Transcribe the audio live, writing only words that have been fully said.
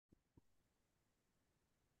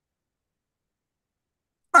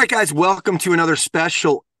right, guys, welcome to another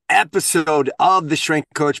special episode of the Strength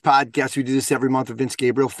Coach Podcast. We do this every month with Vince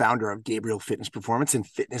Gabriel, founder of Gabriel Fitness Performance and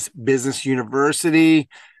Fitness Business University.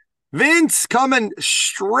 Vince, coming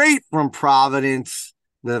straight from Providence,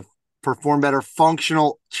 the Perform Better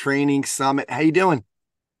Functional Training Summit. How you doing?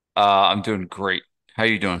 I'm doing great. How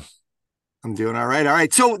you doing? I'm doing all right. All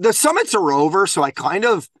right. So the summits are over. So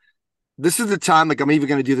this is the time, like I'm even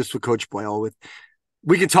going to do this with Coach Boyle with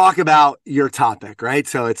we can talk about your topic, right?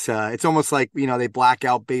 So it's almost like, they black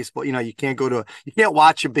out baseball. You can't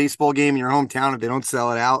watch a baseball game in your hometown if they don't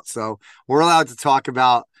sell it out. So we're allowed to talk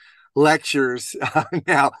about lectures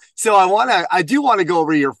now. So I do want to go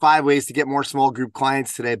over your 5 ways to get more small group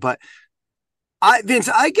clients today. But Vince,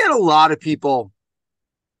 I get a lot of people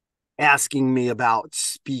asking me about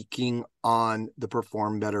speaking on the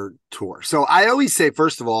Perform Better tour. So I always say,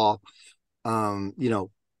 first of all, um, you know,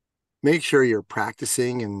 make sure you're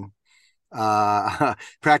practicing and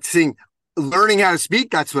practicing learning how to speak.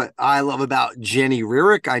 That's what I love about Jenny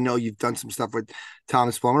Rurick. I know you've done some stuff with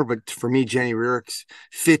Thomas Plummer, but for me, Jenny Rurick's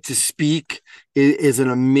Fit to Speak is an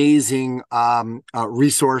amazing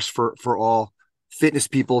resource for all fitness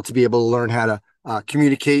people to be able to learn how to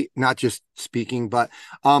communicate, not just speaking, but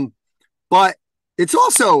it's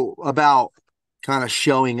also about kind of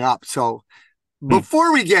showing up. So Hmm.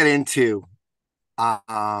 before we get into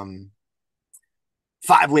um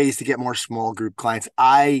 5 ways to get more small group clients.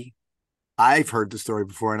 I've heard the story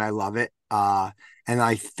before and I love it. And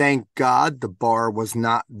I thank God the bar was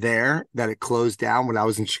not there, that it closed down when I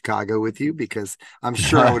was in Chicago with you, because I'm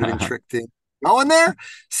sure I would have been tricked in going there.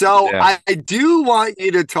 So Yeah. I do want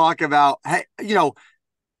you to talk about, hey,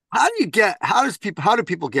 how do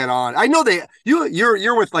people get on? I know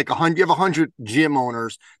you're with like 100, you have 100 gym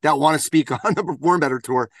owners that want to speak on the Perform Better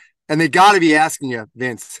tour, and they got to be asking you,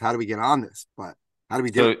 Vince, how do we get on this? But how do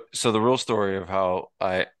we do it? So the real story of how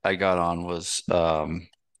I got on was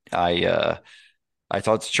I I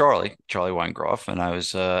talked to Charlie Weingroff, and I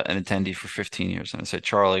was an attendee for 15 years. And I said,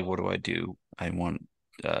 Charlie, what do I do? I want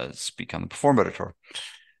to speak on the Perform Better tour.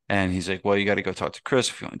 And he's like, well, you got to go talk to Chris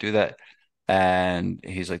if you want to do that. And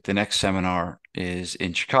he's like, the next seminar is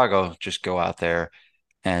in Chicago. Just go out there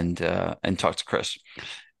and talk to Chris.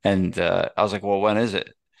 And I was like, well, when is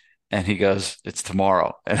it? And he goes, it's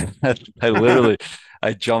tomorrow. And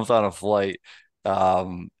I jumped on a flight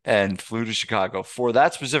and flew to Chicago for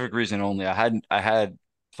that specific reason only. I had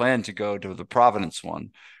planned to go to the Providence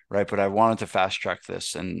one, right? But I wanted to fast track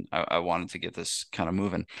this and I wanted to get this kind of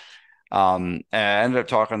moving. And I ended up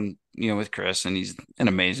talking, with Chris, and he's an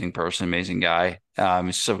amazing person, amazing guy.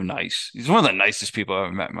 He's so nice. He's one of the nicest people I've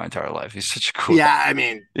ever met in my entire life. He's such a cool guy. Yeah, I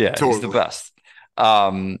mean, Yeah, he's the totally. best.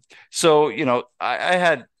 So I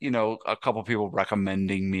had a couple people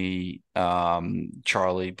recommending me,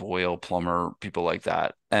 Charlie Boyle, Plumber, people like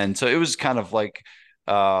that, and so it was kind of like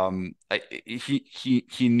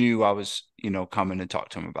he knew I was coming to talk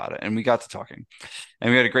to him about it, and we got to talking,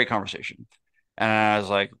 and we had a great conversation, and I was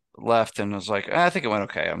like left and was like, I think it went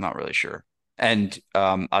okay. I'm not really sure. And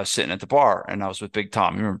I was sitting at the bar, and I was with Big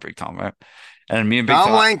Tom. You remember Big Tom, right? And me and Big Tom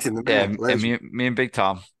Tom, Langton, the yeah, man, and legend. me and Big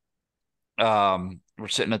Tom we're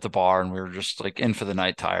sitting at the bar and we were just like in for the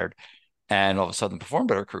night, tired. And all of a sudden, the Perform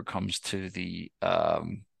Better crew come to the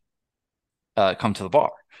bar,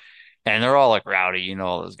 and they're all like rowdy.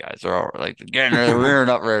 All those guys are all like getting ready, rearing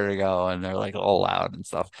up, ready to go, and they're like all loud and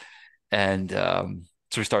stuff. And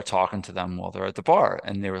so we start talking to them while they're at the bar,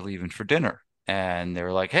 and they were leaving for dinner, and they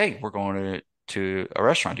were like, "Hey, we're going to a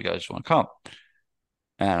restaurant. You guys want to come?"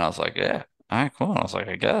 And I was like, yeah, all right, cool. And I was like,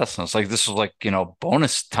 I guess. And it's like, this was like,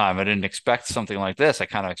 bonus time. I didn't expect something like this. I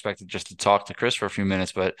kind of expected just to talk to Chris for a few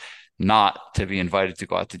minutes, but not to be invited to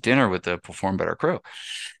go out to dinner with the Perform Better crew.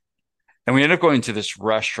 And we ended up going to this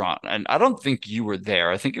restaurant. And I don't think you were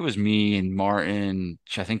there. I think it was me and Martin.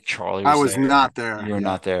 I think Charlie I was was there. not there. You were Yeah.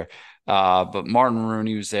 not there. But Martin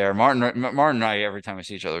Rooney was there. Martin and I, every time we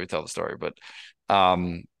see each other, we tell the story. But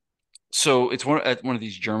um, so it's at one of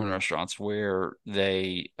these German restaurants where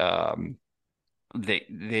they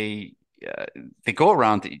they uh, they go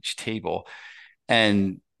around to each table,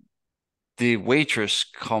 and the waitress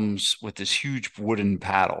comes with this huge wooden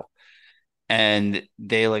paddle, and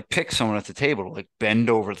they like pick someone at the table to like bend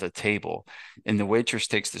over the table, and the waitress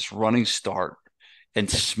takes this running start and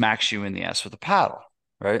smacks you in the ass with a paddle,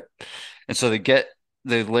 right? And so the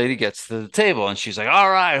lady gets to the table and she's like,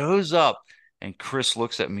 all right, who's up? And Chris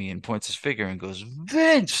looks at me and points his finger and goes,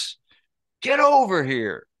 Vince, get over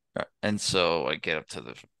here. And so I get up to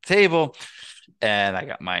the table and I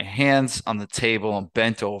got my hands on the table and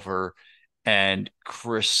bent over, and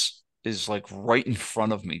Chris is like right in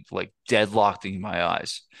front of me, like deadlocked in my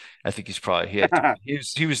eyes. I think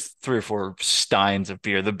he was 3 or 4 steins of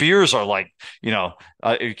beer. The beers are like,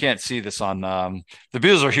 you can't see this on the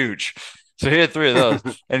beers are huge. So he had 3 of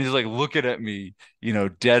those, and he's like looking at me,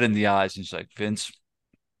 dead in the eyes, and he's like, Vince,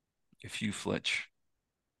 if you flinch,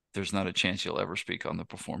 there's not a chance you'll ever speak on the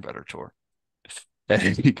Perform Better tour.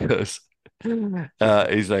 And he goes,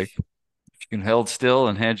 he's like, if you can hold still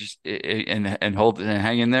and and hold and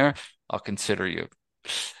hang in there, I'll consider you.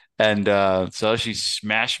 And so she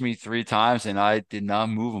smashed me 3 times, and I did not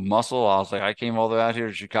move a muscle. I was like, I came all the way out here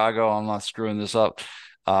to Chicago. I'm not screwing this up.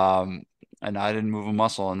 And I didn't move a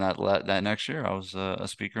muscle. And that next year, I was a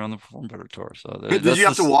speaker on the Perform Better tour. So Did you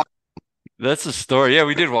have to walk? that's the story. Yeah,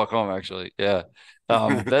 we did walk home actually. Yeah.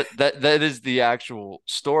 That is the actual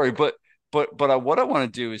story. But what I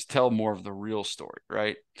want to do is tell more of the real story,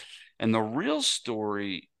 right? And the real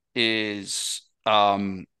story is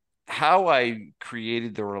how I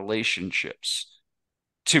created the relationships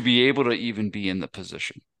to be able to even be in the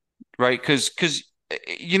position, right? Because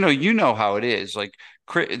you know how it is. Like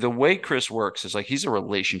the way Chris works is like he's a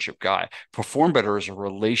relationship guy. Perform Better is a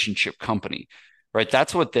relationship company, right?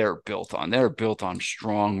 That's what they're built on. They're built on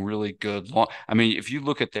strong, really good long. I mean, if you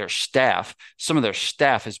look at their staff, some of their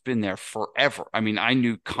staff has been there forever. I mean, I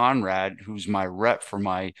knew Conrad, who's my rep for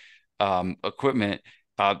my equipment.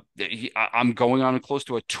 I'm going on close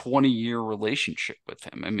to a 20-year relationship with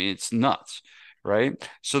him. I mean, it's nuts, right?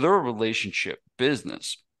 So they're a relationship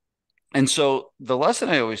business. And so the lesson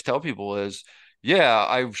I always tell people is, yeah,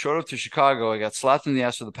 I showed up to Chicago, I got slapped in the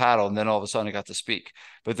ass with a paddle, and then all of a sudden I got to speak.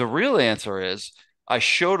 But the real answer is I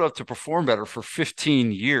showed up to Perform Better for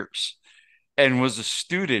 15 years and was a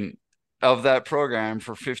student of that program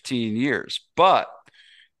for 15 years. But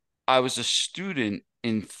I was a student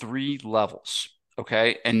in 3 levels.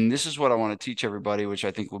 Okay. And this is what I want to teach everybody, which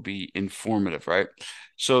I think will be informative, right?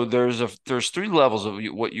 So there's 3 levels of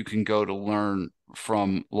what you can go to learn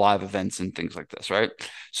from live events and things like this, right?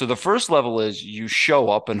 So the first level is you show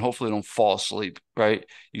up and hopefully don't fall asleep, right?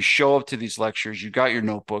 You show up to these lectures, you got your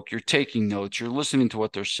notebook, you're taking notes, you're listening to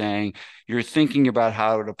what they're saying, you're thinking about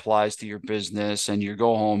how it applies to your business, and you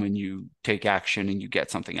go home and you take action and you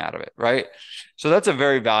get something out of it, right? So that's a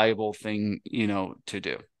very valuable thing, to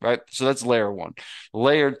do, right? So that's layer one.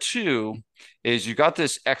 Layer two is you got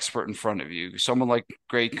this expert in front of you, someone like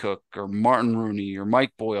Gray Cook or Martin Rooney or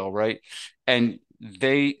Mike Boyle, right? And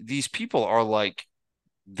these people are like,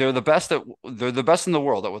 they're the best in the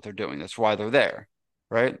world at what they're doing. That's why they're there,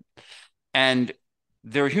 right? And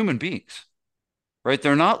they're human beings, right?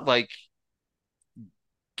 They're not like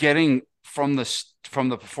getting from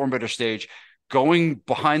the Perform Better stage, going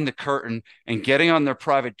behind the curtain and getting on their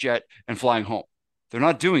private jet and flying home. They're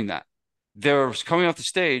not doing that. They're coming off the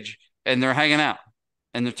stage and they're hanging out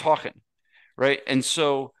and they're talking, right? And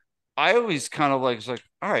so I always kind of like, it's like,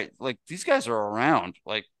 all right, like these guys are around,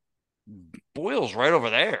 like Boyle's right over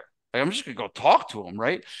there. Like, I'm just gonna go talk to him,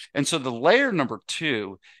 right? And so the layer number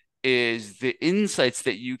two is the insights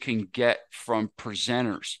that you can get from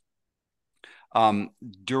presenters um,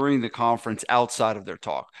 during the conference outside of their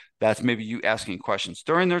talk. That's maybe you asking questions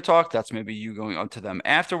during their talk. That's maybe you going up to them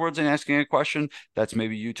afterwards and asking a question. That's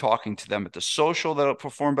maybe you talking to them at the social that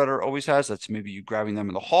Perform Better always has. That's maybe you grabbing them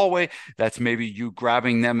in the hallway. That's maybe you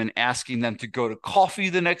grabbing them and asking them to go to coffee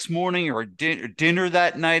the next morning or dinner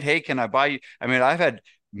that night. Hey, can I buy you? I mean, I've had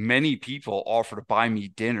many people offer to buy me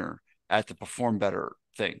dinner at the Perform Better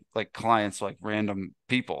thing, like clients, like random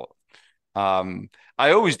people. Um,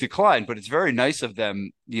 I always decline, but it's very nice of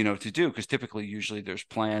them, to do, because typically, usually there's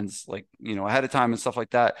plans like, ahead of time and stuff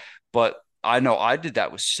like that. But I know I did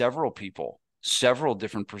that with several people, several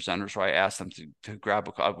different presenters where I asked them to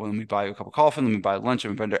grab let me buy you a cup of coffee, let me buy lunch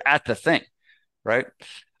and vendor at the thing, right?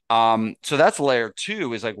 So that's layer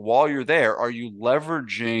two is like while you're there, are you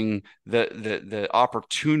leveraging the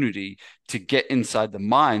opportunity to get inside the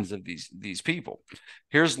minds of these people?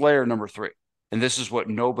 Here's layer number three. And this is what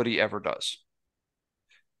nobody ever does.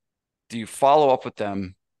 Do you follow up with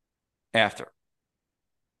them after?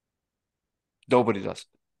 Nobody does.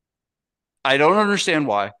 I don't understand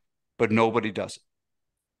why, but nobody does it.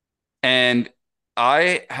 And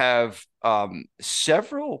I have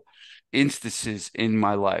several instances in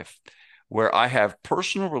my life where I have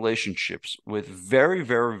personal relationships with very,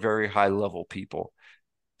 very, very high level people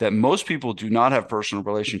that most people do not have personal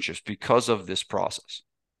relationships because of this process.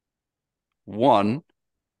 One,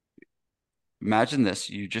 imagine this,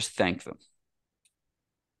 you just thank them.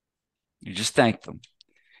 You just thank them.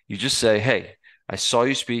 You just say, hey, I saw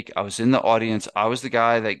you speak. I was in the audience. I was the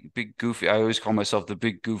guy, that big goofy. I always call myself the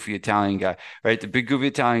big goofy Italian guy, right? The big goofy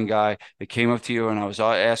Italian guy that came up to you and I was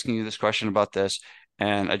asking you this question about this.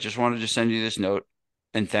 And I just wanted to send you this note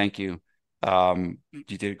and thank you. You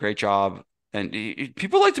did a great job. And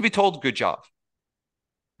people like to be told good job,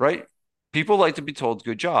 right? People like to be told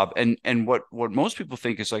good job. And what most people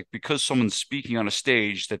think is like because someone's speaking on a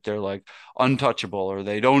stage that they're like untouchable or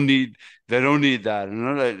they don't need that.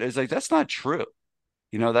 And it's like that's not true.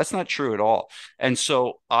 That's not true at all. And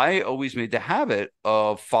so I always made the habit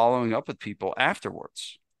of following up with people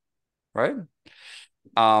afterwards, right?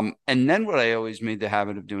 And then what I always made the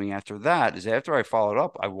habit of doing after that is after I followed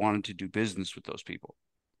up, I wanted to do business with those people,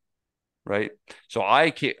 right? So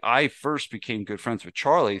I first became good friends with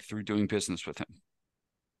Charlie through doing business with him.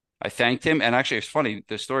 I thanked him, and actually, it's funny.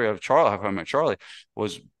 The story of Charlie, how I met Charlie,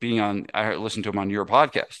 was being on. I listened to him on your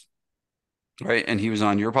podcast, right? And he was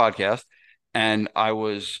on your podcast, and I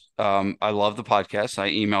love the podcast.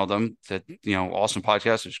 I emailed him that, awesome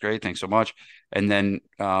podcast. It was great. Thanks so much. And then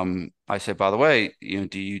I said, by the way,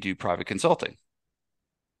 do you do private consulting?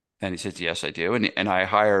 And he said, yes, I do. And I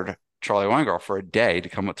hired Charlie Weingart for a day to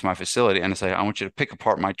come up to my facility and I say, I want you to pick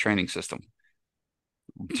apart my training system.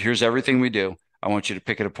 Here's everything we do. I want you to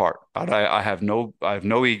pick it apart. I have no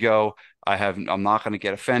ego. I'm not going to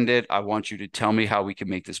get offended. I want you to tell me how we can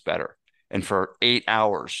make this better. And for 8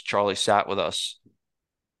 hours, Charlie sat with us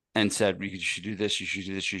and said, you should do this, you should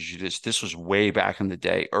do this, you should do this. This was way back in the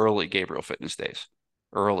day, early Gabriel Fitness days.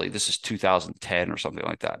 Early. This is 2010 or something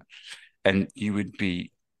like that. And you would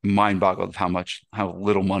be mind boggled of how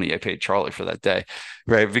little money I paid Charlie for that day,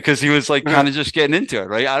 right? Because he was like kind of just getting into it,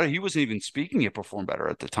 right? He wasn't even speaking at Perform Better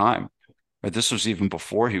at the time. Right? This was even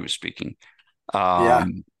before he was speaking, Yeah.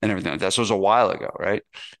 and everything like that. So it was a while ago, right?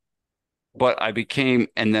 But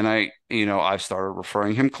and then I started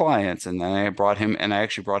referring him clients, and then I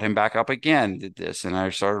actually brought him back up again, did this, and I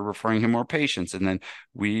started referring him more patients, and then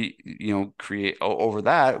we, created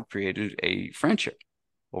a friendship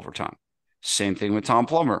over time. Same thing with Tom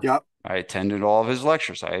Plummer. Yep. I attended all of his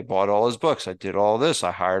lectures. I bought all his books. I did all this.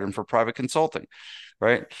 I hired him for private consulting,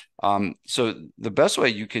 right? So the best way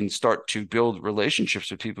you can start to build relationships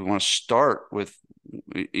with people, you want to start with,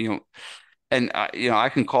 and I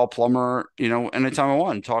can call Plummer, anytime I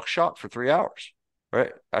want and talk shop for 3 hours,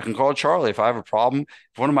 right? I can call Charlie if I have a problem.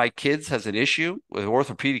 If one of my kids has an issue with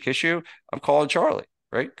orthopedic issue, I'm calling Charlie,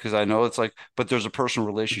 right? Because I know it's like, but there's a personal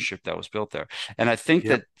relationship that was built there. And I think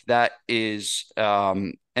Yep. that is,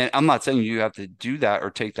 and I'm not saying you have to do that or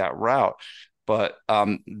take that route, but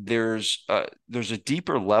there's a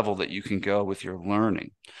deeper level that you can go with your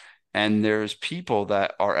learning. And there's people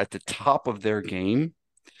that are at the top of their game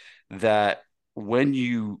that when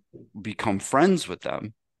you become friends with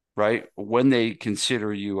them, right, when they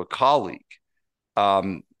consider you a colleague,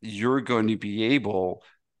 you're going to be able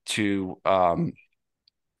to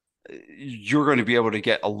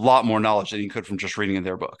get a lot more knowledge than you could from just reading in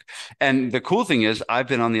their book. And the cool thing is I've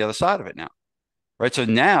been on the other side of it now, right? So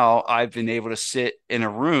now I've been able to sit in a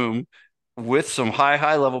room with some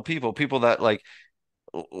high level people that like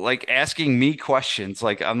asking me questions.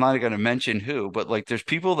 Like I'm not going to mention who, but like there's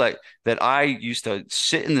people that I used to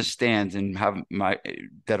sit in the stands and have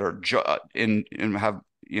that are and have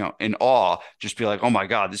in awe, just be like, oh my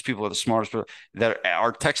God, these people are the smartest people that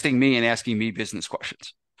are texting me and asking me business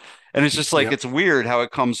questions. And it's just like Yep. it's weird how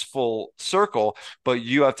it comes full circle, but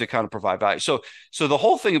you have to kind of provide value. So the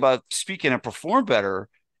whole thing about speaking and perform better,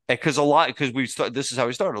 because this is how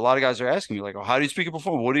we started. A lot of guys are asking me like, "Oh, how do you speak and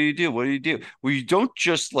perform? What do you do? What do you do?" Well, you don't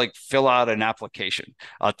just like fill out an application.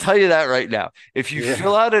 I'll tell you that right now. If you Yeah.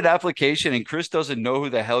 fill out an application and Chris doesn't know who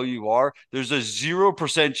the hell you are, there's a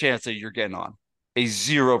 0% chance that you're getting on. A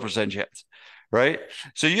 0% chance. Right.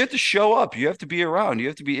 So you have to show up. You have to be around. You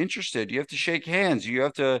have to be interested. You have to shake hands. You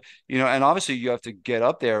have to, and obviously you have to get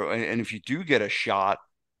up there. And if you do get a shot,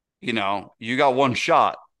 you got one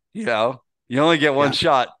shot, you only get one Yeah.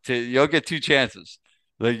 shot you don't get two chances.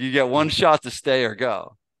 Like you get one shot to stay or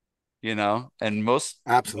go, and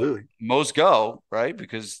Absolutely. most go, right?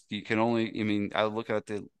 Because you can only, I look at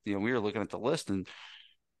we were looking at the list and,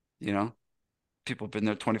 you know, people have been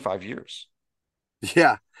there 25 years.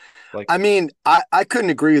 Yeah. Like, I mean, I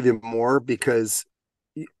couldn't agree with you more because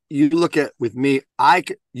you look at with me,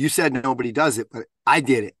 you said nobody does it, but I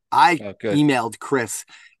did it. I oh, good. emailed Chris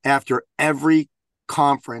after every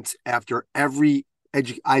conference, after every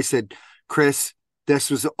I said, Chris, this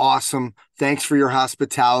was awesome. Thanks for your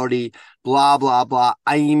hospitality, blah, blah, blah.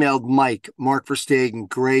 I emailed Mark Verstegen,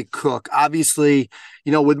 Greg Cook. Obviously,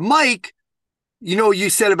 with Mike, you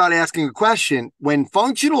said about asking a question. When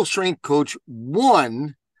Functional Strength Coach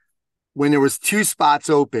 1 when there was 2 spots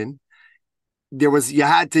open, you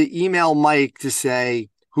had to email Mike to say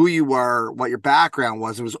who you were, what your background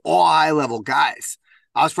was. It was all high level guys.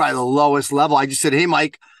 I was probably the lowest level. I just said, "Hey,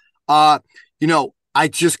 Mike, I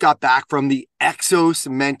just got back from the Exos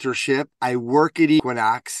mentorship. I work at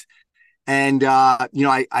Equinox, and I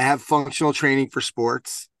have functional training for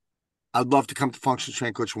sports. I'd love to come to functional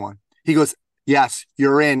training coach 1." He goes, "Yes,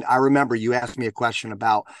 you're in. I remember you asked me a question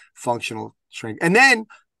about functional training." And then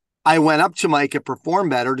I went up to Mike at Perform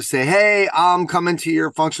Better to say, "Hey, I'm coming to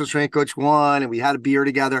your functional training coach 1." And we had a beer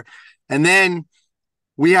together. And then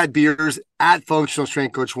we had beers at functional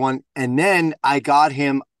training coach 1. And then I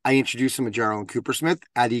introduced him to Geraldine Coopersmith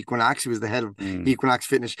at Equinox. He was the head of Mm. Equinox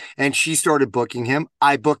Fitness, and she started booking him.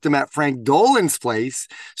 I booked him at Frank Dolan's place.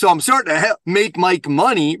 So I'm starting to make Mike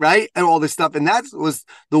money, right? And all this stuff. And that was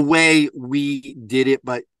the way we did it.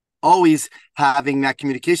 But always having that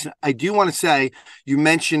communication. I do want to say, you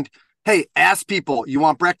mentioned, hey, ask people, you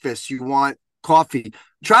want breakfast, you want coffee.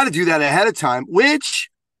 Try to do that ahead of time,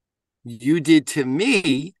 which you did to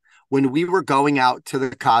me when we were going out to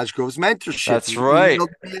the College Groves mentorship. That's You right. emailed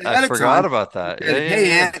me I ahead of forgot time. about that. Yeah, Said, yeah, "Hey,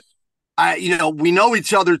 yeah. Aunt, we know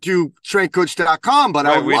each other through traincoach.com, but I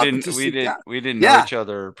Right. would We love didn't to we sit did down." we didn't know Yeah. each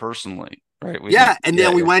other personally. Right. We Yeah. didn't. And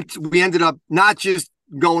Yeah, then yeah. we ended up not just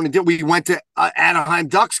we went to Anaheim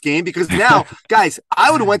Ducks game, because now, guys,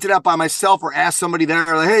 I would have went to that by myself or asked somebody there,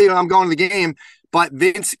 like, "Hey, I'm going to the game." But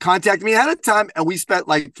Vince contacted me ahead of time, and we spent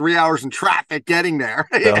like 3 hours in traffic getting there.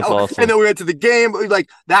 That was And awesome. then we went to the game. Like,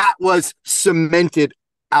 that was cemented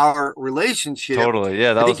our relationship. Totally.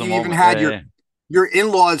 Yeah, I that was think a you even moment. had Yeah, your yeah. your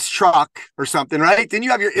in-laws truck or something, right? Didn't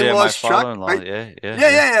you have your Yeah, my in-laws truck, father-in-law. right? Yeah, yeah, Yeah, yeah.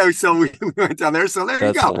 yeah, yeah. So we went down there. So there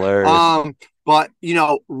you That's go. hilarious. But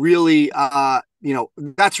really,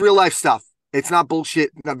 that's real life stuff. It's not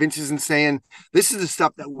bullshit. Vince isn't saying, this is the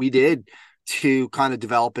stuff that we did to kind of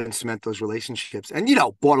develop and cement those relationships. And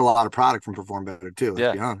bought a lot of product from Perform Better too. Let's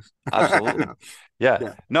Yeah, be honest. absolutely. Yeah.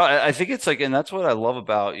 Yeah, No, I think it's like, and that's what I love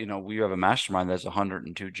about, we have a mastermind that's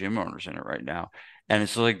 102 gym owners in it right now. And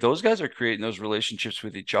it's like those guys are creating those relationships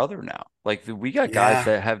with each other now. Like we got guys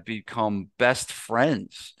yeah, that have become best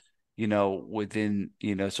friends, within,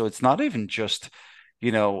 so it's not even just,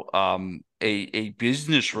 a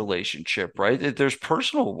business relationship, right? There's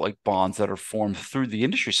personal like bonds that are formed through the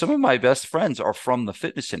industry. Some of my best friends are from the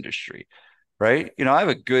fitness industry, right? I have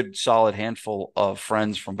a good solid handful of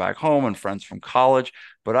friends from back home and friends from college,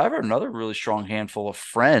 but I have another really strong handful of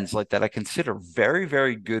friends like that I consider very,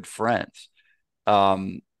 very good friends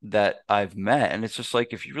that I've met. And it's just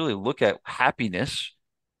like if you really look at happiness,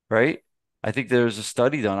 right? I think there's a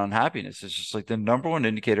study done on happiness. It's just like the number one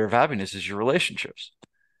indicator of happiness is your relationships,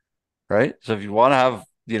 right? So if you want to have,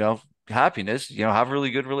 happiness, have really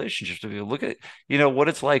good relationships. If you look at, what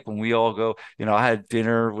it's like when we all go, I had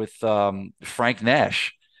dinner with Frank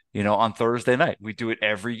Nash, on Thursday night. We do it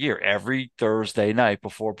every year, every Thursday night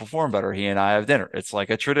before Perform Better. He and I have dinner. It's like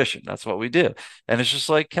a tradition. That's what we do. And it's just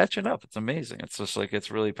like catching up. It's amazing. It's just like it's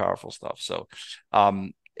really powerful stuff. So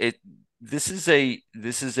it this is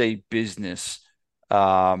a business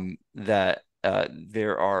that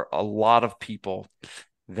there are a lot of people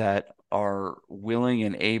that are willing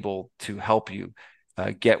and able to help you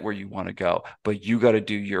get where you want to go. But you got to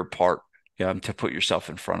do your part to put yourself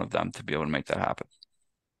in front of them to be able to make that happen.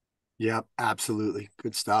 yeah, absolutely.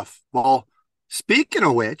 Good stuff. Well, speaking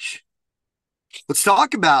of which, let's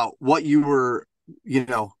talk about what you were,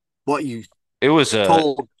 what you It was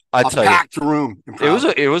told I a tell you, packed room in it was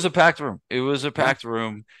Providence. a packed room. It was a Yeah. packed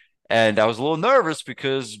room, and I was a little nervous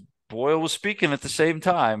because Boyle was speaking at the same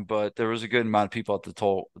time, but there was a good amount of people at the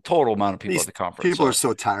total amount of people at These the conference. people are So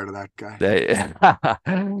so tired of that guy. they,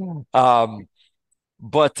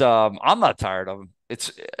 but I'm not tired of him.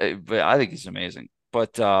 But I think he's amazing.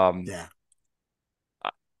 But Yeah.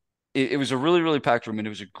 it was a really, really packed room, and it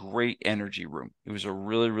was a great energy room. It was a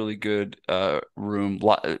really, really good room.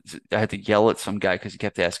 I had to yell at some guy because he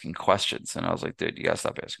kept asking questions, and I was like, "Dude, you gotta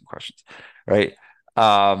stop asking questions, right?"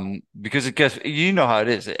 Because it gets, how it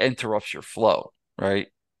is. It interrupts your flow, right?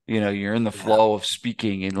 You're in the Yeah. flow of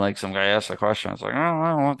speaking, and like some guy asked a question, I was like, "Oh,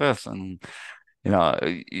 I don't want this," and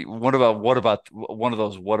what about one of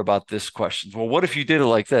those what about this questions? Well, what if you did it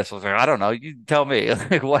like this? I was like, I don't know. You tell me.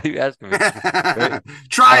 Like, why are you asking me? Right.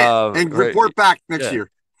 Try it and Right. report back next Yeah. year.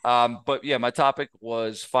 But yeah, my topic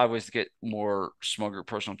was 5 ways to get more smoker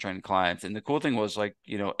personal training clients. And the cool thing was like,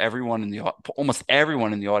 everyone in almost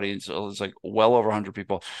everyone in the audience, it was like well over 100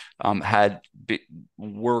 people,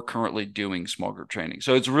 were currently doing smoker training.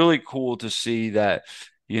 So it's really cool to see that,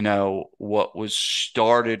 what was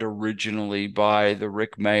started originally by the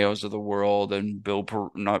Rick Mayos of the world and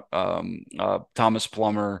Thomas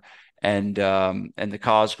Plummer and the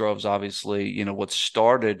Cosgroves, obviously, what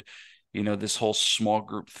started, this whole small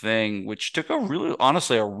group thing, which took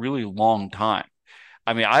honestly, a really long time.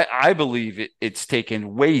 I mean, I believe it's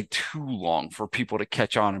taken way too long for people to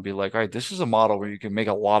catch on and be like, all right, this is a model where you can make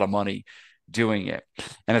a lot of money doing it.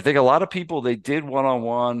 And I think a lot of people, they did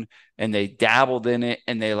one-on-one and they dabbled in it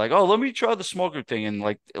and they like, oh, let me try the small group thing. And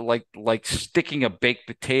like sticking a baked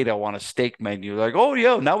potato on a steak menu, like, oh,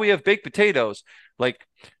 yo, now we have baked potatoes. Like,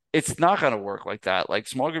 it's not going to work like that. Like,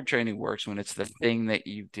 small group training works when it's the thing that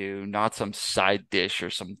you do, not some side dish or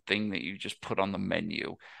something that you just put on the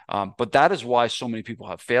menu. But that is why so many people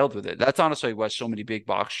have failed with it. That's honestly why so many big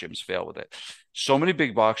box gyms fail with it. So many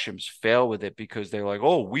big box gyms fail with it because they're like,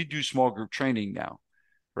 oh, we do small group training now,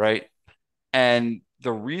 right? And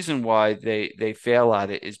the reason why they fail at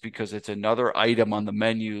it is because it's another item on the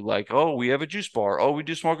menu, like, oh, we have a juice bar, oh, we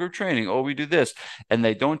do small group training, oh, we do this. And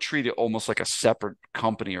they don't treat it almost like a separate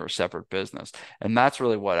company or a separate business. And that's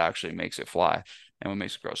really what actually makes it fly and what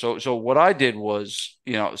makes it grow. So what I did was,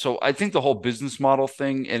 so I think the whole business model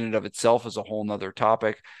thing in and of itself is a whole nother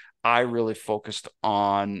topic. I really focused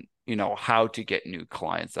on, how to get new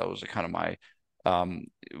clients. That was kind of my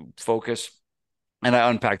focus, and I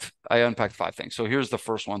unpacked five things. So here's the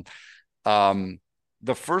first one. Um,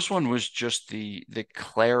 the first one was just the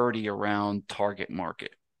clarity around target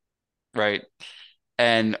market, right?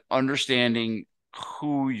 And understanding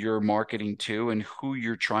who you're marketing to and who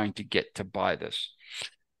you're trying to get to buy this.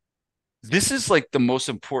 This is like the most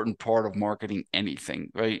important part of marketing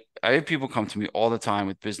anything, right? I have people come to me all the time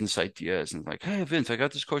with business ideas and like, hey, Vince, I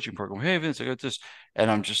got this coaching program. Hey, Vince, I got this.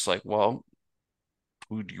 And I'm just like, well,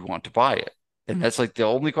 who do you want to buy it? And that's like the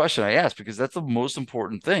only question I ask, because that's the most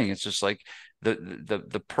important thing. It's just like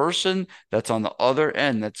the person that's on the other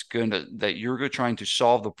end that you're trying to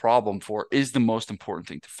solve the problem for is the most important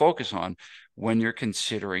thing to focus on when you're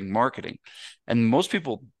considering marketing. And most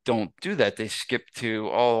people don't do that. They skip to,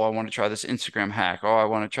 oh, I want to try this Instagram hack. Oh, I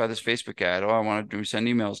want to try this Facebook ad. Oh, I want to do send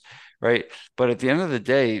emails, right? But at the end of the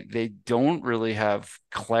day, they don't really have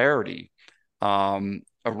clarity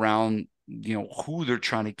around who they're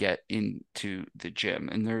trying to get into the gym.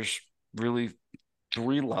 And there's really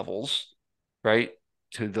three levels, right,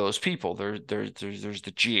 to those people. There's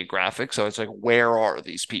the geographic. So it's like, where are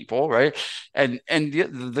these people, right? And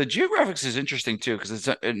the geographics is interesting too, because it's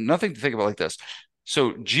nothing to think about like this.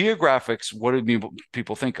 So geographics, what do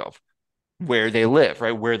people think of? Where they live,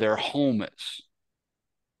 right? Where their home is.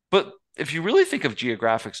 But if you really think of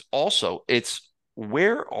geographics also, it's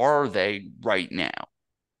where are they right now?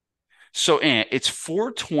 So, it's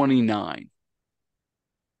 4:29.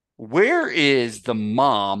 Where is the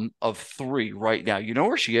mom of three right now? You know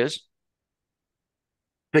where she is?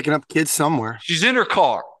 Picking up kids somewhere. She's in her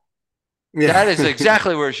car. That Yeah. is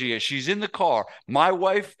exactly where she is. She's in the car. My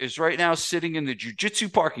wife is right now sitting in the jiu-jitsu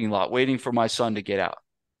parking lot waiting for my son to get out.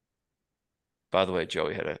 By the way,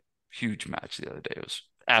 Joey had a huge match the other day. It was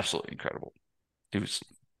absolutely incredible. It was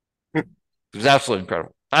It was absolutely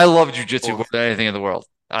incredible. I love jujitsu more than anything in the world.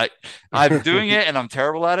 I'm doing it and I'm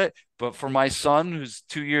terrible at it, but for my son who's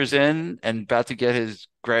 2 years in and about to get his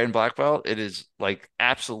gray and black belt, it is like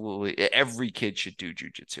absolutely every kid should do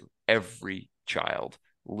jujitsu. Every child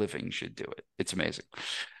living should do it. It's amazing.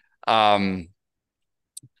 Um,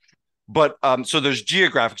 but so there's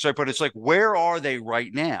geographics, right? But it's like, where are they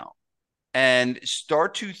right now? And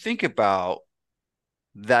start to think about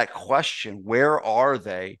that question, where are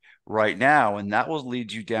they right now? And that will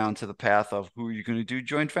lead you down to the path of who you're going to do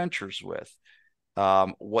joint ventures with.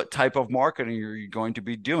 What type of marketing are you going to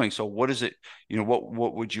be doing? So what is it,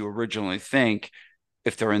 what would you originally think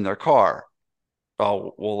if they're in their car?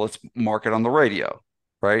 Oh, well, let's market on the radio,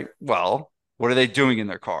 right? Well, what are they doing in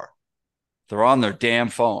their car? They're on their damn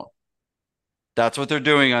phone. That's what they're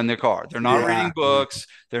doing on their car. They're not reading Yeah. books.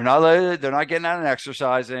 They're not getting out and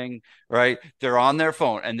exercising, right? They're on their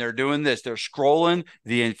phone and they're doing this. They're scrolling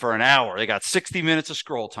for an hour. They got 60 minutes of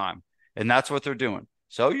scroll time, and that's what they're doing.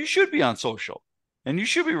 So you should be on social, and you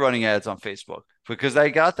should be running ads on Facebook because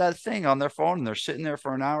they got that thing on their phone and they're sitting there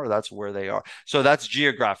for an hour. That's where they are. So that's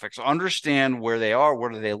geographics. Understand where they are, where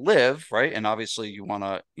do they live, right? And obviously you want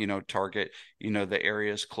to, target, the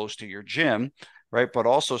areas close to your gym, right? But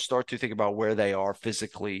also start to think about where they are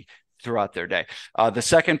physically throughout their day. The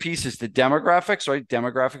second piece is the demographics, right?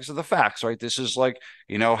 Demographics are the facts, right? This is like,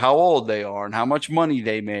 how old they are and how much money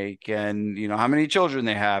they make and, how many children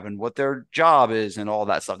they have and what their job is and all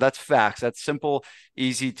that stuff. That's facts. That's simple,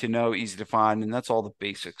 easy to know, easy to find. And that's all the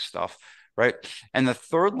basic stuff. Right. And the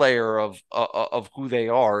third layer of who they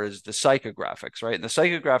are is the psychographics, right? And the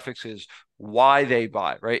psychographics is why they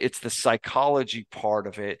buy, right? It's the psychology part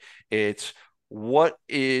of it. It's what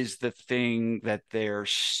is the thing that they're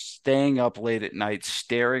staying up late at night,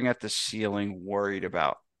 staring at the ceiling, worried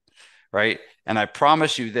about, right? And I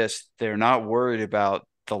promise you this, they're not worried about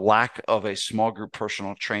the lack of a small group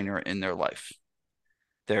personal trainer in their life.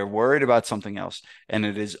 They're worried about something else. And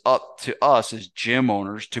it is up to us as gym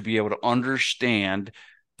owners to be able to understand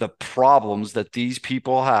the problems that these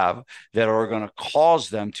people have that are going to cause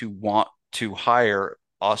them to want to hire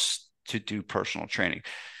us to do personal training.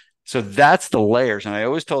 So that's the layers. And I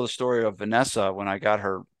always tell the story of Vanessa when I got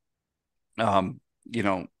her. Um, you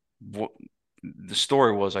know, the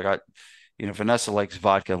story was I got, Vanessa likes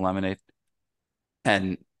vodka and lemonade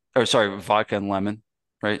and, or sorry, vodka and lemon,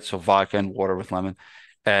 right? So vodka and water with lemon.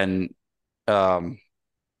 And um,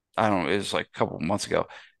 I don't know, it was like a couple of months ago.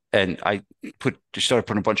 And I just started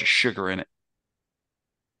putting a bunch of sugar in it.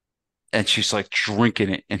 And she's like drinking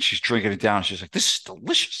it and she's drinking it down. She's like, this is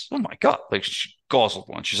delicious. Oh my God. Like she guzzled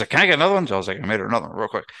one. She's like, can I get another one? So I was like, I made her another one real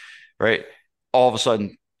quick. Right. All of a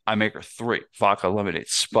sudden, I make her three vodka lemonade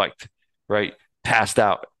spiked, right? Passed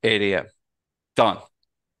out 8 a.m. Done.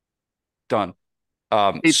 Done.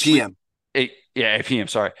 eight Sleep p.m. 8 p.m.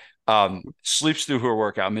 Sorry. Sleeps through her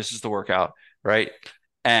workout, misses the workout, right?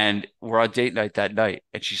 And we're on date night that night,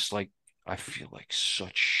 and she's like, I feel like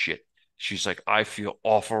such shit. She's like, I feel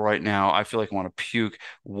awful right now. I feel like I want to puke.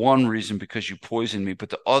 One reason because you poisoned me, but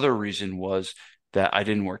the other reason was that I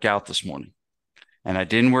didn't work out this morning. And I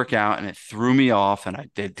didn't work out and it threw me off and I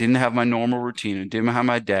didn't have my normal routine and didn't have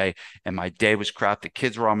my day and my day was crap. The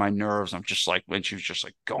kids were on my nerves. I'm just like, when she was just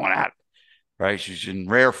like going at it, right? She's in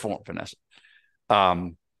rare form, Vanessa.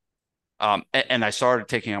 Um, and I started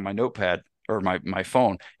taking on my notepad or my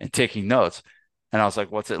phone and taking notes. And I was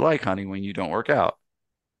like, what's it like, honey, when you don't work out?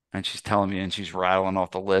 And she's telling me and she's rattling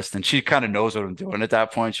off the list and she kind of knows what I'm doing at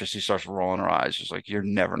that point. So she starts rolling her eyes. She's like, you're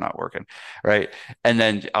never not working. Right. And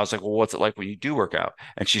then I was like, well, what's it like when you do work out?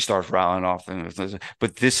 And she starts rattling off things.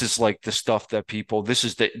 But this is like the stuff that people, this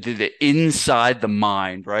is the inside the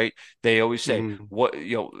mind, right? They always say Mhm. what,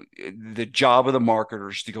 the job of the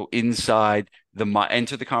marketer is to go inside the mind,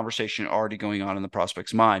 enter the conversation already going on in the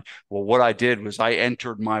prospect's mind. Well, what I did was I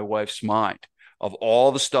entered my wife's mind of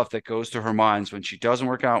all the stuff that goes to her minds when she doesn't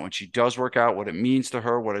work out, when she does work out, what it means to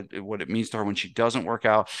her, what it means to her when she doesn't work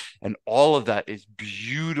out, and all of that is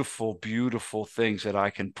beautiful, beautiful things that I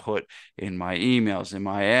can put in my emails, in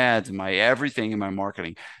my ads, in my everything, in my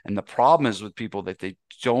marketing. And the problem is with people that they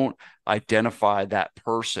don't identify that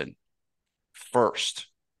person first,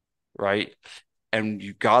 right? And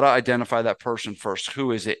you got to identify that person first.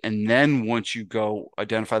 Who is it? And then once you go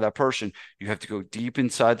identify that person, you have to go deep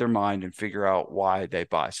inside their mind and figure out why they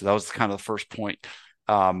buy. So that was kind of the first point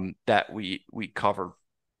that we covered.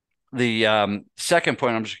 The second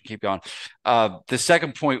point, I'm just gonna keep going. The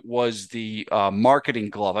second point was the marketing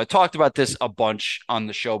glove. I talked about this a bunch on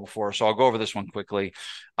the show before, so I'll go over this one quickly.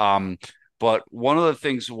 Um, but one of the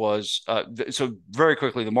things was so very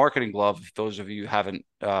quickly, the marketing glove, if those of you who haven't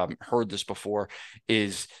heard this before,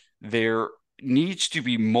 is there needs to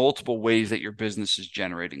be multiple ways that your business is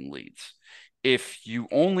generating leads. If you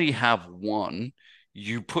only have one,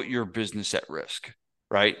 you put your business at risk,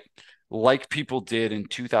 right? Like people did in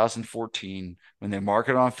 2014 when they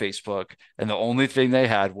marketed on Facebook, and the only thing they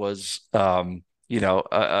had was,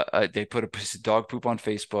 they put a piece of dog poop on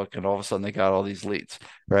Facebook, and all of a sudden they got all these leads,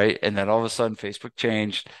 right? And then all of a sudden Facebook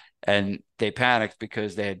changed, and they panicked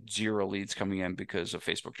because they had zero leads coming in because of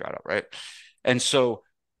Facebook dried up, right? And so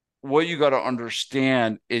what you got to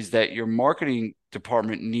understand is that your marketing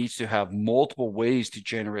department needs to have multiple ways to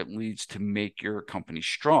generate leads to make your company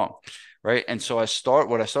strong, right? And so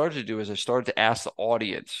what I started to do is I started to ask the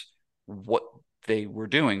audience what they were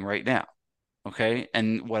doing right now. Okay.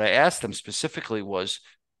 And what I asked them specifically was,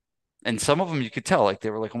 and some of them you could tell, like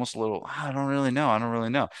they were like almost a little, I don't really know. I don't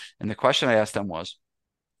really know. And the question I asked them was,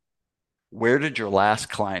 where did your last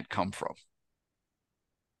client come from?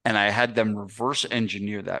 And I had them reverse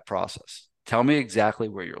engineer that process. Tell me exactly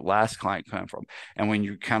where your last client came from. And when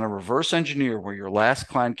you kind of reverse engineer where your last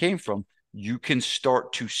client came from, you can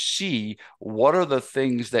start to see what are the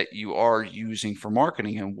things that you are using for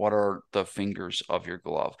marketing and what are the fingers of your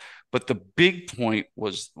glove. But the big point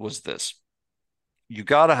was this. You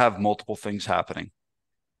got to have multiple things happening.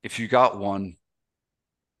 If you got one,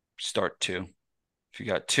 start two. If you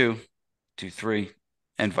got two, do three,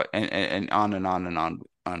 and on and on and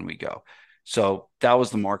on we go. So that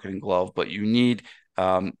was the marketing glove, but you need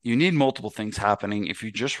multiple things happening. If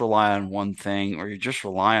you just rely on one thing or you just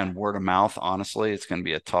rely on word of mouth, honestly, it's going to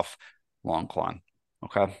be a tough, long climb.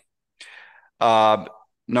 Okay.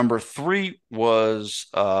 Number three was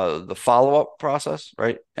the follow-up process,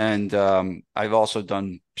 right? And I've also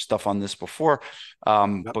done stuff on this before,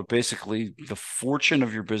 Yep. but basically the fortune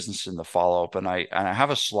of your business in the follow-up. And I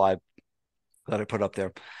have a slide that I put up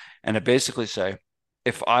there, and I basically say,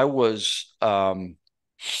 if I was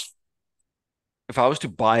if I was to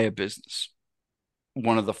buy a business,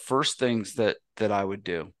 one of the first things that I would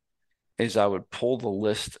do is I would pull the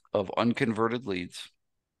list of unconverted leads.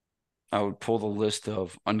 I would pull the list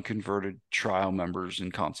of unconverted trial members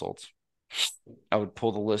and consults. I would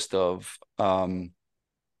pull the list of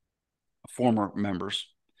former members,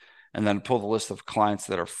 and then pull the list of clients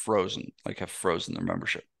that are frozen, like have frozen their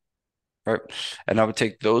membership, right? And I would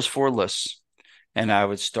take those four lists and I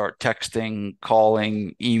would start texting,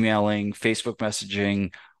 calling, emailing, Facebook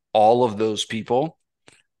messaging all of those people.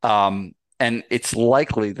 And it's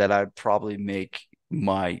likely that I'd probably make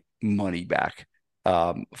my money back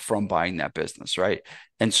from buying that business, right?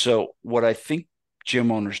 And so what I think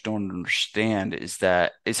gym owners don't understand is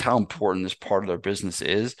how important this part of their business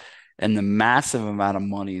is and the massive amount of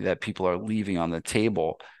money that people are leaving on the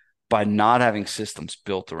table by not having systems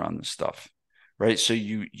built around this stuff. Right. So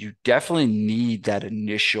you definitely need that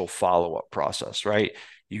initial follow-up process, right?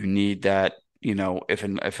 You need that,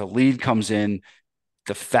 if a lead comes in,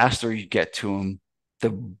 the faster you get to them,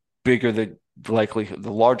 the bigger the likelihood,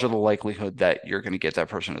 the larger the likelihood that you're going to get that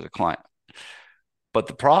person as a client. But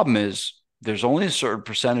the problem is there's only a certain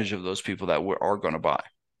percentage of those people that are going to buy.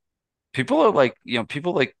 People are like,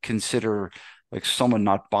 people like consider like someone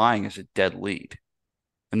not buying as a dead lead.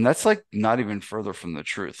 And that's like not even further from the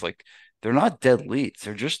truth. Like they're not dead leads.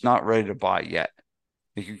 They're just not ready to buy yet.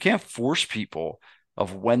 Like you can't force people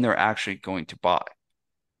of when they're actually going to buy.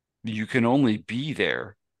 You can only be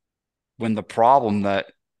there when the problem that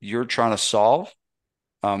you're trying to solve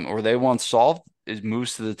or they want solved is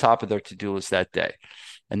moves to the top of their to-do list that day.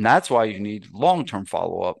 And that's why you need long-term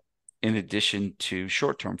follow-up in addition to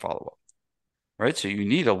short-term follow-up, right? So you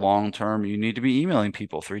need a long-term, you need to be emailing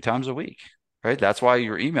people 3 times a week, right? That's why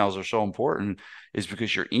your emails are so important is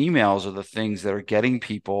because your emails are the things that are getting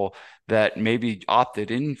people that maybe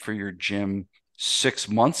opted in for your gym 6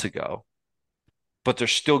 months ago, but they're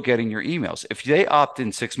still getting your emails. If they opt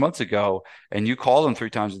in 6 months ago and you call them 3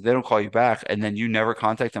 times and they don't call you back and then you never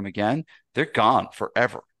contact them again, they're gone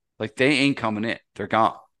forever. Like they ain't coming in. They're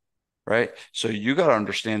gone. Right. So you got to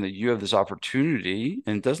understand that you have this opportunity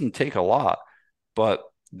and it doesn't take a lot, but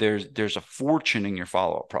there's a fortune in your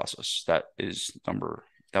follow-up process. That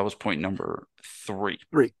was point number three.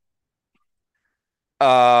 Three.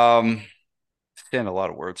 Saying a lot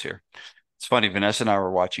of words here. It's funny, Vanessa and I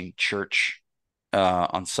were watching church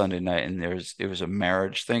on Sunday night, and it was a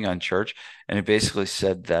marriage thing on church, and it basically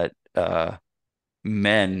said that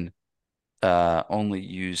men only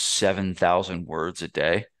use 7,000 words a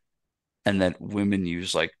day, and that women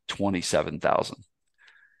use like 27,000. And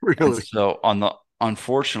Really? so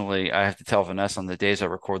unfortunately, I have to tell Vanessa on the days I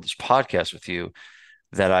record this podcast with you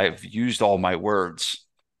that I've used all my words,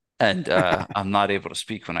 and I'm not able to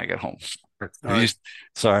speak when I get home. I've Sorry. used,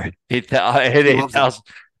 sorry, I hit He loves it. 8,000.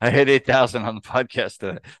 I hit 8,000 on the podcast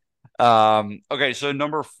today. Okay, so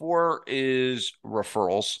number four is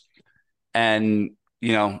referrals. And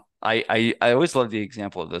I always love the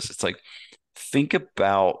example of this. It's like think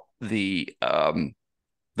about the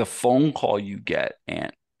phone call you get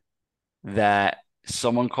and that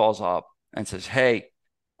someone calls up and says, "Hey,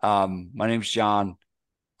 my name's John.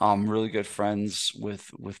 I'm really good friends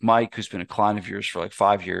with Mike, who's been a client of yours for like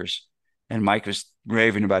 5 years. And Mike was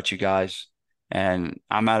raving about you guys. And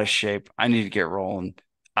I'm out of shape. I need to get rolling.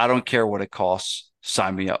 I don't care what it costs.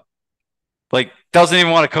 Sign me up." Like, doesn't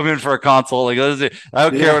even want to come in for a consult. Like, I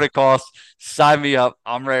don't care Yeah. what it costs. Sign me up.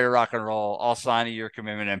 I'm ready to rock and roll. I'll sign a year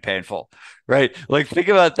commitment and pay in full. Right. Like, think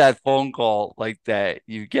about that phone call like that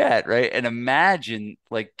you get. Right. And imagine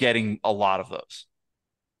like getting a lot of those.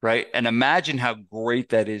 Right. And imagine how great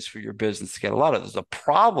that is for your business to get a lot of those. The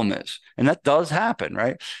problem is, and that does happen.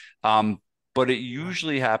 Right. Um, but it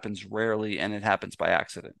usually happens rarely and it happens by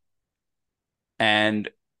accident. And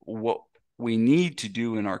what we need to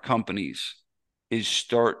do in our companies is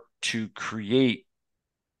start to create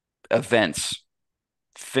events,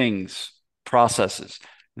 things, processes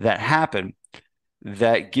that happen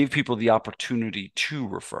that give people the opportunity to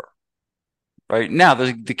refer. Right now,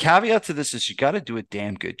 the caveat to this is you got to do a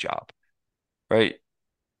damn good job. Right.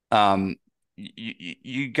 Um,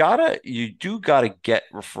 you do gotta get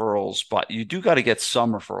referrals, but you do gotta get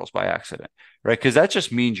some referrals by accident, right? Because that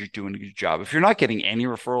just means you're doing a good job. If you're not getting any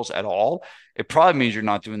referrals at all, it probably means you're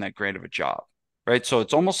not doing that great of a job, right? So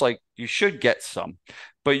it's almost like you should get some,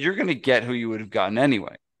 but you're gonna get who you would have gotten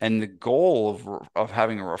anyway. And the goal of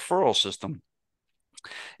having a referral system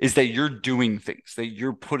is that you're doing things, that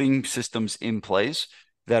you're putting systems in place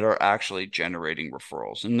that are actually generating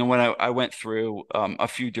referrals. And then when I went through a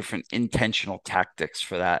few different intentional tactics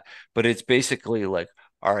for that, but it's basically like,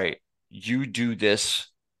 all right, you do this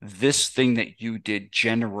thing that you did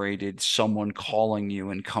generated someone calling you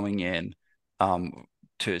and coming in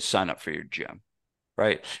to sign up for your gym,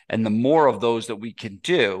 right? And the more of those that we can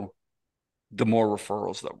do, the more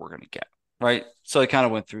referrals that we're going to get. Right. So I kind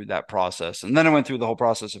of went through that process. And then I went through the whole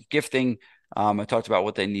process of gifting. I talked about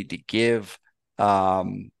what they need to give.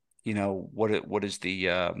 Um, what is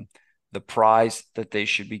the prize that they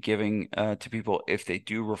should be giving to people if they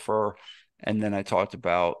do refer. And then I talked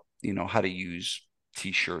about, how to use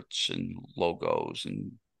t-shirts and logos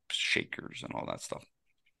and shakers and all that stuff.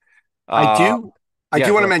 I Uh, do. I yeah,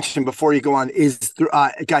 do want go to ahead. mention before you go on is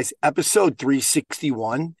guys, episode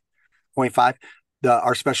 361.5,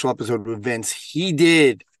 our special episode with Vince.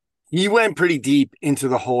 He went pretty deep into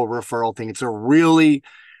the whole referral thing. It's a really,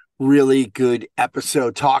 really good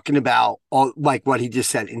episode talking about all like what he just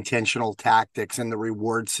said, intentional tactics and the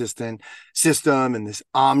reward system and this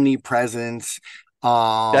omnipresence.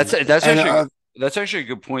 That's Um that's and actually that's actually a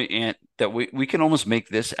good point, Ant, that we can almost make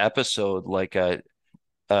this episode like a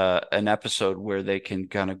an episode where they can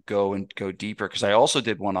kind of go deeper because I also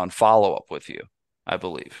did one on follow up with you, I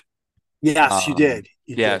believe. Yes, you did.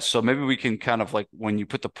 You Yeah, did. so maybe we can kind of like when you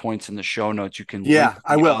put the points in the show notes, you can link Yeah,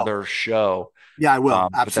 I the will. other show. Yeah, I will.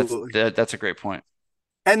 But Absolutely. that's a great point.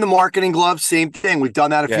 And the marketing gloves, same thing. We've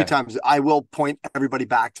done that a few Yeah. times. I will point everybody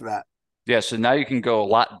back to that. Yeah, so now you can go a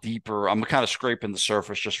lot deeper. I'm kind of scraping the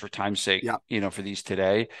surface just for time's sake, Yeah. for these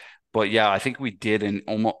today. But yeah, I think we did an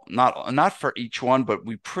almost not for each one, but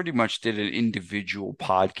we pretty much did an individual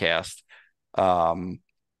podcast um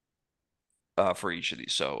for each of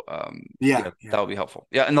these. So Yeah. yeah, that Yeah. would be helpful.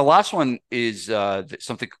 Yeah, and the last one is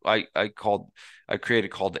something I created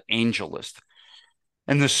called the Angel List.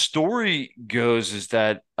 And the story goes is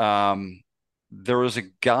that there was a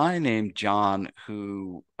guy named John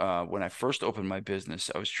who, when I first opened my business,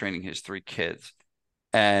 I was training his three kids,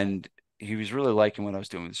 and he was really liking what I was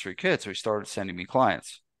doing with his three kids. So he started sending me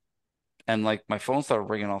clients, and like my phone started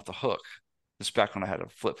ringing off the hook. This is back when I had a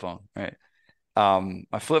flip phone, right?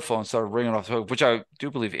 My flip phone started ringing off the hook, which I do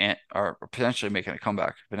believe are potentially making a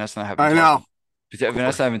comeback. Vanessa and I have been I know. talking. Of Vanessa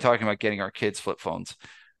course. and I have been talking about getting our kids flip phones,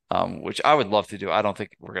 which I would love to do. I don't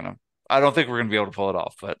think we're gonna be able to pull it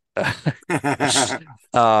off,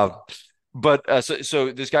 but uh,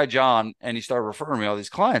 so this guy John, and he started referring me all these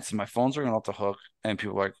clients, and my phone's ringing off the hook, and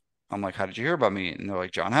people are like, I'm like, how did you hear about me? And they're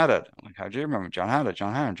like, John had it. I'm like, how did you remember? John had it.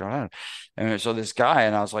 John had it. John had it. And so this guy,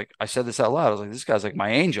 and I was like, I said this out loud. I was like, this guy's like my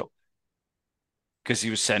angel because he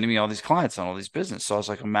was sending me all these clients on all these business. So I was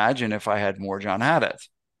like, imagine if I had more John Haddad.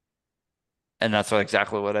 And that's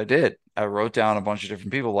exactly what I did. I wrote down a bunch of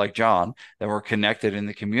different people like John that were connected in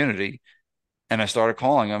the community. And I started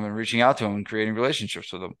calling them and reaching out to them and creating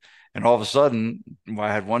relationships with them. And all of a sudden,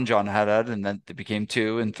 I had one John Haddad, and then it became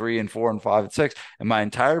two and three and four and five and six. And my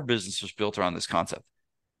entire business was built around this concept.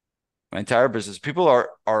 My entire business, people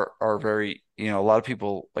are very, a lot of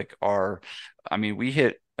people like are, I mean, we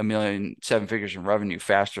hit a million, seven figures in revenue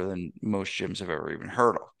faster than most gyms have ever even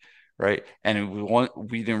heard of, right? And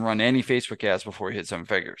we didn't run any Facebook ads before we hit seven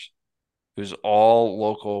figures. It was all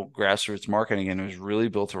local grassroots marketing, and it was really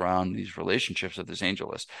built around these relationships of this angel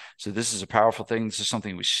list. So this is a powerful thing. This is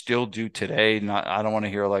something we still do today. Not, I don't want to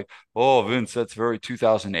hear like, "Oh, Vince, that's very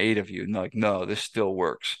 2008 of you." And like, no, this still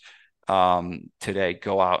works. Today,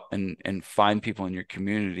 go out and find people in your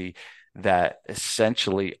community that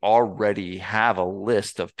essentially already have a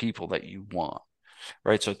list of people that you want,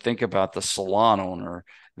 right? So think about the salon owner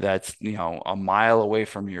that's, a mile away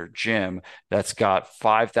from your gym that's got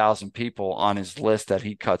 5,000 people on his list that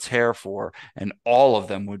he cuts hair for, and all of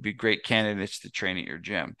them would be great candidates to train at your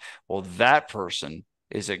gym. Well, that person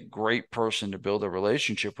is a great person to build a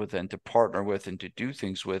relationship with and to partner with and to do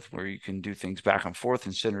things with where you can do things back and forth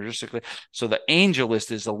and synergistically. So the angel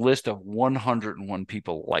list is a list of 101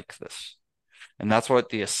 people like this. And that's what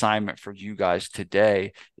the assignment for you guys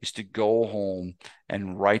today is, to go home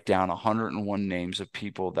and write down 101 names of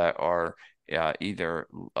people that are either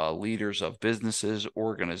leaders of businesses,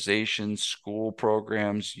 organizations, school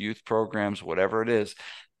programs, youth programs, whatever it is,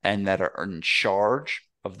 and that are in charge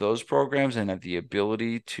of those programs and have the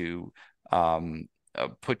ability to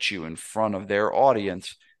put you in front of their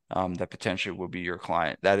audience that potentially would be your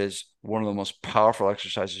client. That is one of the most powerful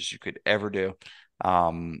exercises you could ever do.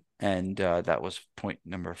 And that was point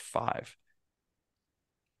number 5.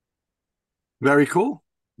 Very cool.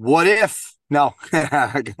 What if? No.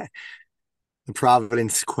 the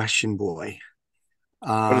Providence question boy.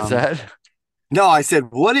 What is Um, that? no, I said,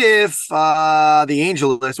 what if the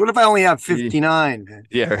angel list? What if I only have 59, man?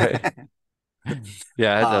 Yeah, right.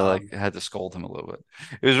 Yeah, Um, I had to scold him a little bit.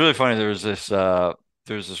 It was really funny. There's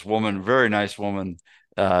this woman, very nice woman,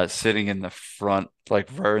 sitting in the front, like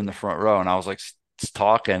very in the front row, and I was like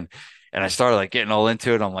talking, and I started like getting all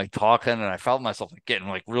into it. I'm like talking, and I felt myself like getting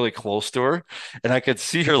like really close to her, and I could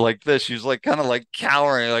see her like this. She was like kind of like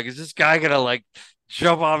cowering, like, is this guy gonna like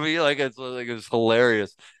jump on me? Like it was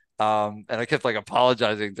hilarious. And I kept like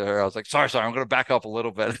apologizing to her. I was like, sorry, I'm gonna back up a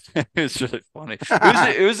little bit. It's really funny.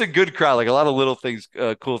 It was a good crowd. Like a lot of little things,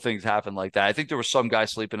 cool things happened like that. I think there was some guy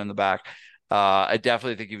sleeping in the back. I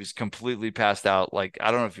definitely think he was completely passed out. Like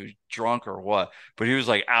I don't know if he was drunk or what, but he was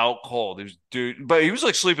like out cold. He was dude, but he was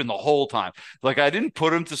like sleeping the whole time. Like I didn't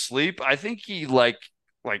put him to sleep. I think he like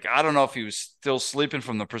I don't know if he was still sleeping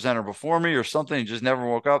from the presenter before me or something. He just never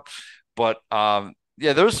woke up. But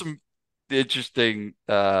yeah, there was some interesting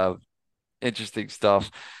interesting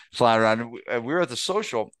stuff flying around. We were at the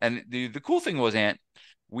social, and the cool thing was, Ant,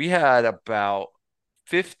 we had about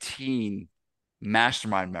 15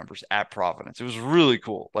 mastermind members at Providence. It was really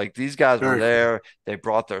cool. Like these guys were Very cool. there, they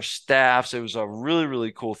brought their staffs. It was a really,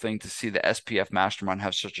 really cool thing to see the SPF mastermind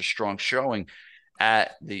have such a strong showing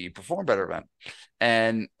at the Perform Better event.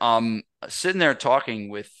 And sitting there talking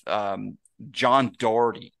with John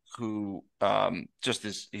Doherty, who just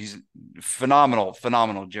is he's phenomenal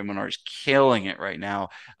gym owner. He's killing it right now.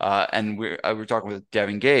 And we're talking with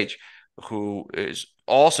Devin Gage, who is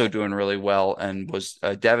also doing really well, and was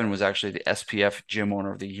Devin was actually the SPF Gym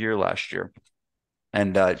Owner of the Year last year,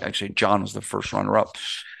 and actually John was the first runner up.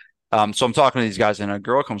 So I'm talking to these guys, and a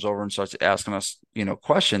girl comes over and starts asking us,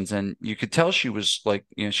 questions, and you could tell she was like,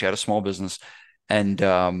 she had a small business,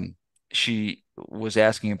 and she was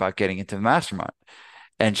asking about getting into the mastermind,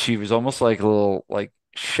 and she was almost like a little like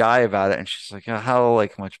shy about it, and she's like, how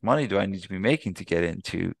like much money do I need to be making to get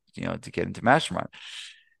into, to get into mastermind?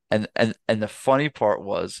 And the funny part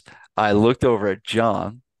was I looked over at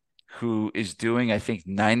John, who is doing, I think,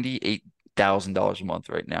 $98,000 a month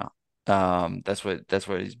right now. That's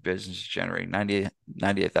what his business is generating,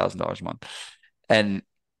 $98,000 a month. And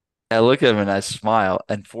I look at him and I smile.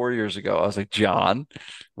 And 4 years ago, I was like, John,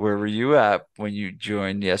 where were you at when you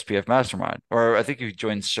joined the SPF Mastermind? Or I think you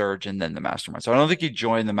joined Surge and then the Mastermind. So I don't think he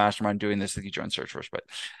joined the Mastermind doing this. I think he joined Surge first, but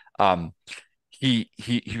um, he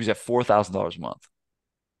was at $4,000 a month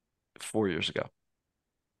 4 years ago,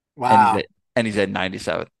 and Wow. he's at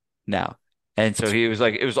 97 now. And so he was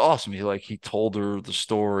like, it was awesome. He told her the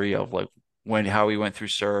story of like how he went through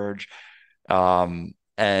Surge. And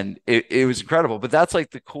it was incredible. But that's like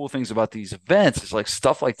the cool things about these events is like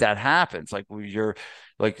stuff like that happens. Like when you're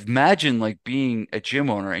like, imagine like being a gym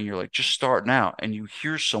owner and you're like just starting out and you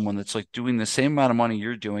hear someone that's like doing the same amount of money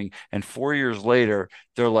you're doing, and 4 years later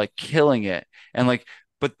they're like killing it. And like,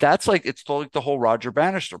 but that's like it's like the whole Roger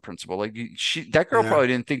Bannister principle. Like that girl Yeah. probably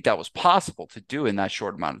didn't think that was possible to do in that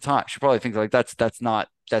short amount of time. She probably thinks like that's not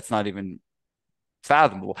even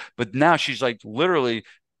fathomable. But now she's like literally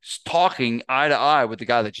talking eye to eye with the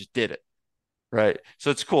guy that just did it. Right.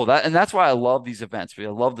 So it's cool. That's why I love these events. I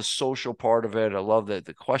love the social part of it. I love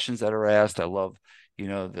the questions that are asked. I love,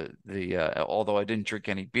 the although I didn't drink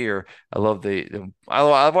any beer, I love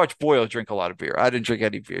I watched Boyle drink a lot of beer. I didn't drink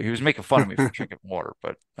any beer. He was making fun of me for drinking water,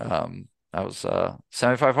 but I was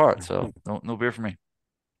 75 hard, so no beer for me.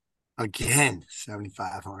 Again,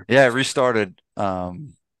 75 hard. Yeah, I restarted. I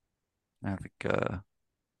think I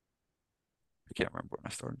can't remember when I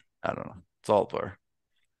started. I don't know. It's all a blur.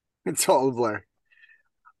 It's all a blur.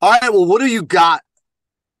 All right. Well, what do you got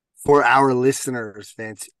for our listeners,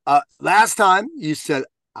 Vince? Last time you said,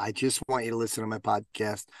 I just want you to listen to my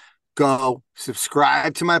podcast. Go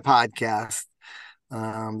subscribe to my podcast.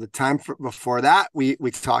 The time before that, we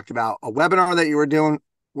talked about a webinar that you were doing.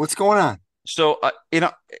 What's going on? So,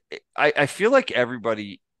 I feel like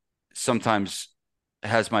everybody sometimes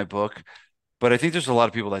has my book, but I think there's a lot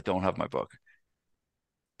of people that don't have my book.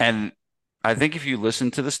 And I think if you listen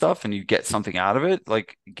to the stuff and you get something out of it,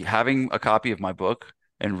 like having a copy of my book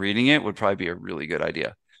and reading it would probably be a really good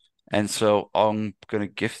idea. And so I'm going to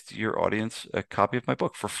gift your audience a copy of my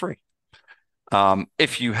book for free.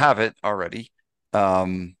 If you have it already.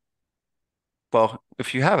 Um, well,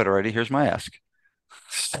 if you have it already, here's my ask.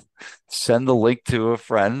 Send the link to a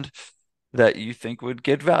friend that you think would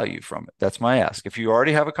get value from it. That's my ask. If you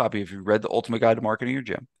already have a copy, if you read The Ultimate Guide to Marketing Your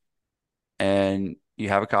Gym and you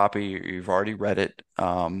have a copy, you've already read it,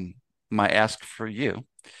 my ask for you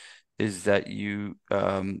is that you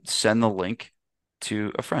send the link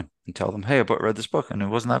to a friend and tell them, hey, I read this book and it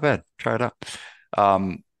wasn't that bad. Try it out.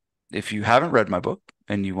 Um, if you haven't read my book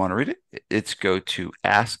and you want to read it, it's go to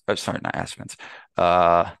not Ask Vince.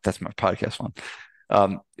 That's my podcast one.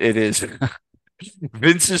 It is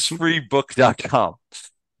vincesfreebook.com.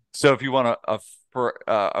 So if you want a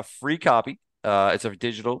free copy, it's a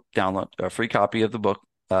digital download, a free copy of the book,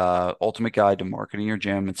 Ultimate Guide to Marketing Your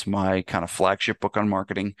Gym. It's my kind of flagship book on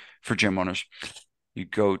marketing for gym owners. You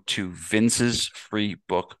go to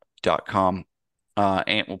vincesfreebook.com.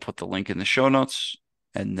 Ant will put the link in the show notes,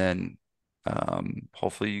 and then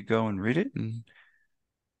hopefully you go and read it and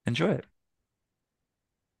enjoy it.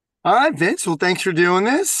 All right, Vince. Well, thanks for doing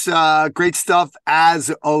this. Great stuff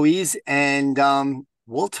as always. And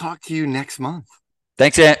we'll talk to you next month.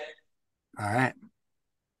 Thanks, Ant. All right.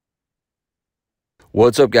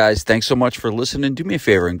 What's up, guys? Thanks so much for listening. Do me a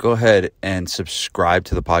favor and go ahead and subscribe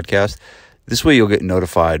to the podcast. This way you'll get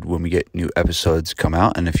notified when we get new episodes come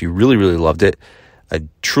out. And if you really, really loved it, I'd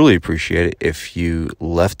truly appreciate it if you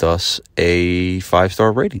left us a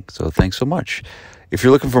 5-star rating. So thanks so much. If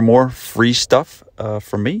you're looking for more free stuff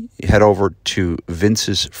from me, head over to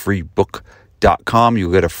vincesfreebook.com.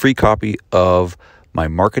 You'll get a free copy of my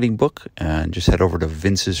marketing book, and just head over to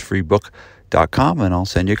vincesfreebook.com and I'll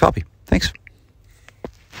send you a copy. Thanks.